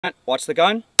Watch the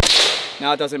gun.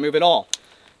 Now it doesn't move at all.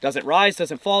 Doesn't rise,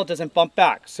 doesn't fall, doesn't bump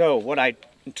back. So what I'm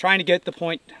trying to get the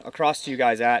point across to you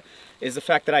guys at is the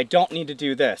fact that I don't need to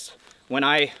do this. When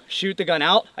I shoot the gun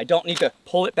out, I don't need to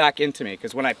pull it back into me,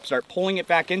 because when I start pulling it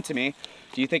back into me,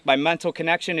 do you think my mental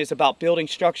connection is about building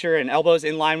structure and elbows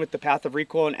in line with the path of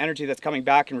recoil and energy that's coming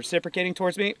back and reciprocating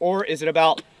towards me? Or is it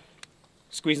about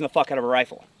squeezing the fuck out of a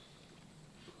rifle?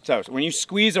 So when you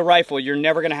squeeze a rifle, you're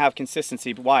never going to have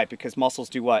consistency. Why? Because muscles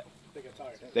do what? They get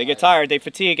tired. They get tired, they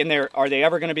fatigue, and are they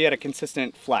ever going to be at a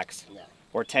consistent flex? No.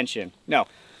 Or tension? No.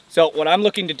 So what I'm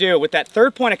looking to do with that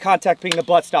third point of contact being the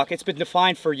buttstock, it's been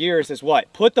defined for years as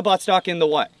what? Put the buttstock in the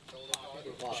what?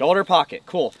 Shoulder pocket.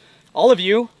 Cool. All of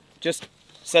you just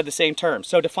said the same term.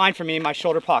 So define for me my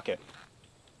shoulder pocket.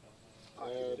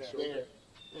 There.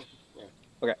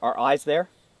 Okay, our eyes there?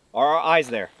 Are our eyes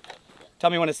there?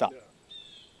 Tell me when to stop.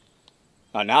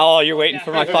 Oh, now all you're waiting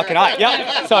for my fucking eye.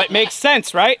 Yeah, so it makes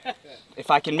sense, right?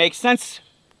 If I can make sense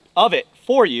of it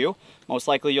for you, most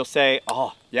likely you'll say,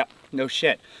 oh, yep, no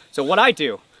shit. So what I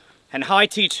do, and how I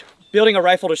teach building a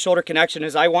rifle to shoulder connection,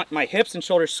 is I want my hips and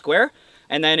shoulders square,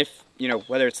 and then if, you know,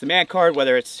 whether it's the man card,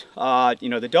 whether it's, you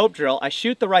know, the dope drill, I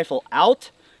shoot the rifle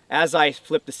out as I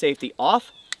flip the safety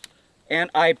off, and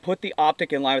I put the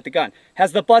optic in line with the gun.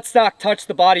 Has the buttstock touched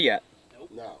the body yet?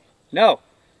 No. No.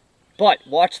 But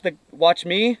watch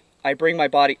me, I bring my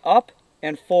body up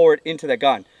and forward into the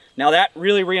gun. Now that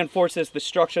really reinforces the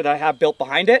structure that I have built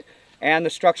behind it and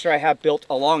the structure I have built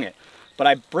along it. But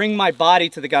I bring my body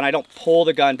to the gun, I don't pull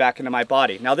the gun back into my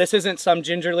body. Now this isn't some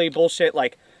gingerly bullshit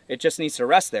like it just needs to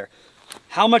rest there.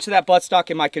 How much of that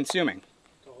buttstock am I consuming?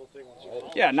 The whole thing.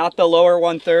 Yeah, not the lower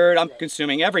 1/3, I'm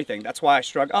consuming everything. That's why I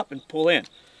shrug up and pull in.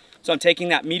 So I'm taking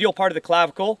that medial part of the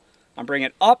clavicle, I'm bringing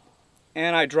it up,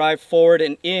 and I drive forward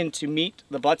and in to meet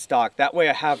the buttstock. That way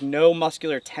I have no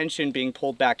muscular tension being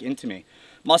pulled back into me.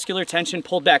 Muscular tension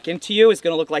pulled back into you is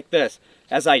going to look like this.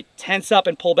 As I tense up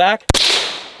and pull back,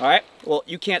 all right, well,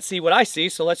 you can't see what I see,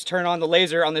 so let's turn on the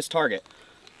laser on this target.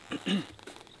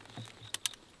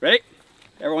 Ready?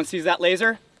 Everyone sees that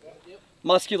laser? Yep.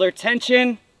 Muscular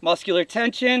tension, muscular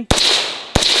tension.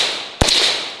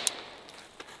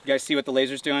 You guys see what the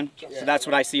laser's doing? Yeah. So that's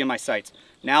what I see in my sights.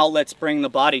 Now let's bring the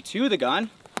body to the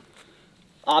gun.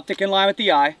 Optic in line with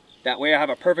the eye. That way I have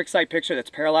a perfect sight picture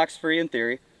that's parallax free in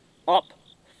theory. Up,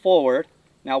 forward.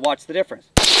 Now watch the difference.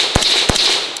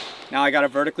 Now I got a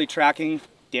vertically tracking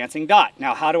dancing dot.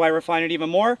 Now how do I refine it even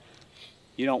more?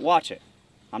 You don't watch it.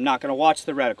 I'm not going to watch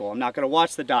the reticle. I'm not going to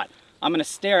watch the dot. I'm going to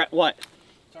stare at what?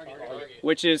 Target.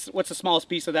 Which is, what's the smallest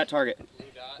piece of that target? Blue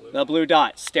dot. The blue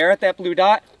dot. Stare at that blue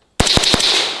dot.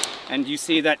 And you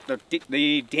see that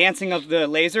the dancing of the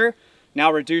laser now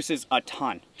reduces a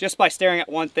ton. Just by staring at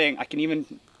one thing, I can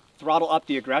even throttle up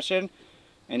the aggression,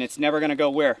 and it's never gonna go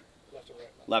where? Left or right.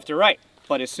 Left or right.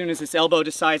 But as soon as this elbow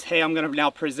decides, hey, I'm gonna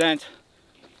now present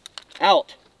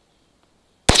out.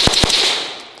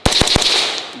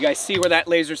 You guys see where that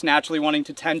laser's naturally wanting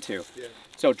to tend to. Yeah.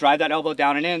 So drive that elbow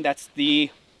down and in, that's the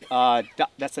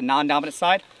non-dominant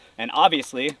side. And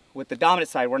obviously, with the dominant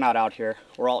side, we're not out here,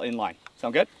 we're all in line.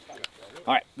 Sound good?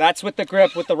 All right, that's with the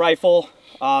grip, with the rifle.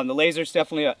 The laser's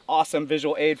definitely an awesome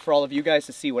visual aid for all of you guys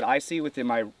to see what I see within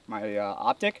my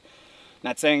optic.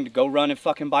 Not saying to go run and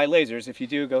fucking buy lasers. If you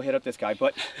do, go hit up this guy.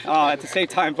 But at the same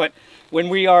time, but when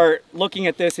we are looking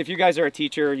at this, if you guys are a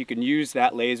teacher, you can use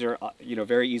that laser, you know,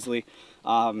 very easily.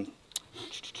 Mocha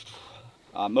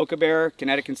Bear,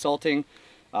 Kinetic Consulting,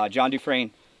 John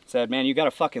Dufresne said, man, you got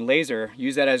a fucking laser,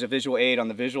 use that as a visual aid on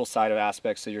the visual side of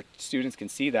aspects so your students can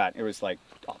see that. It was like,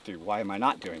 oh dude, why am I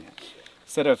not doing it?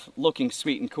 Instead of looking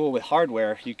sweet and cool with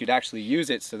hardware, you could actually use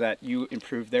it so that you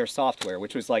improve their software,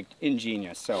 which was like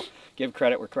ingenious. So give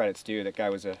credit where credit's due. That guy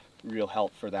was a real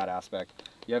help for that aspect.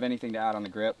 You have anything to add on the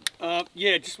grip?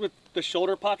 Yeah, just with the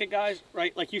shoulder pocket guys,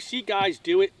 right? Like you see guys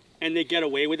do it and they get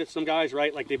away with it, some guys,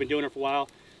 right? Like they've been doing it for a while.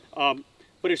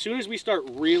 But as soon as we start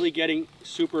really getting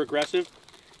super aggressive,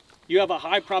 you have a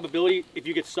high probability, if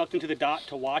you get sucked into the dot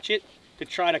to watch it, to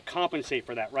try to compensate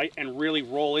for that, right? And really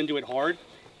roll into it hard.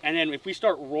 And then if we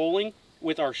start rolling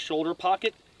with our shoulder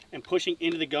pocket and pushing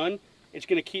into the gun, it's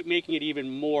gonna keep making it even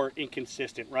more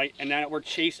inconsistent, right? And now we're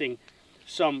chasing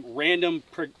some random,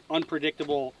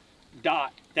 unpredictable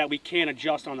dot that we can't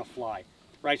adjust on the fly,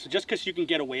 right? So just because you can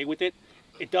get away with it,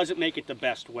 it doesn't make it the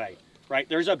best way, right?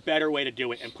 There's a better way to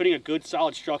do it. And putting a good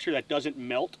solid structure that doesn't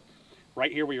melt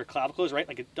right here where your clavicle is, right?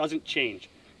 Like it doesn't change.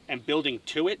 And building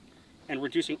to it and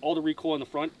reducing all the recoil in the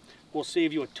front will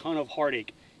save you a ton of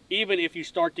heartache. Even if you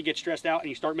start to get stressed out and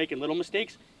you start making little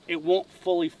mistakes, it won't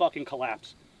fully fucking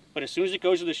collapse. But as soon as it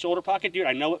goes to the shoulder pocket, dude,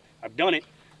 I know it, I've done it,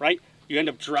 right? You end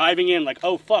up driving in like,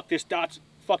 oh fuck, this dot's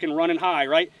fucking running high,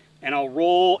 right? And I'll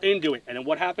roll into it. And then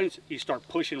what happens? You start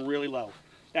pushing really low.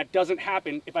 That doesn't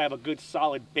happen if I have a good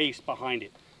solid base behind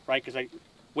it, right? Because I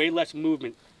way less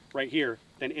movement right here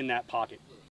than in that pocket.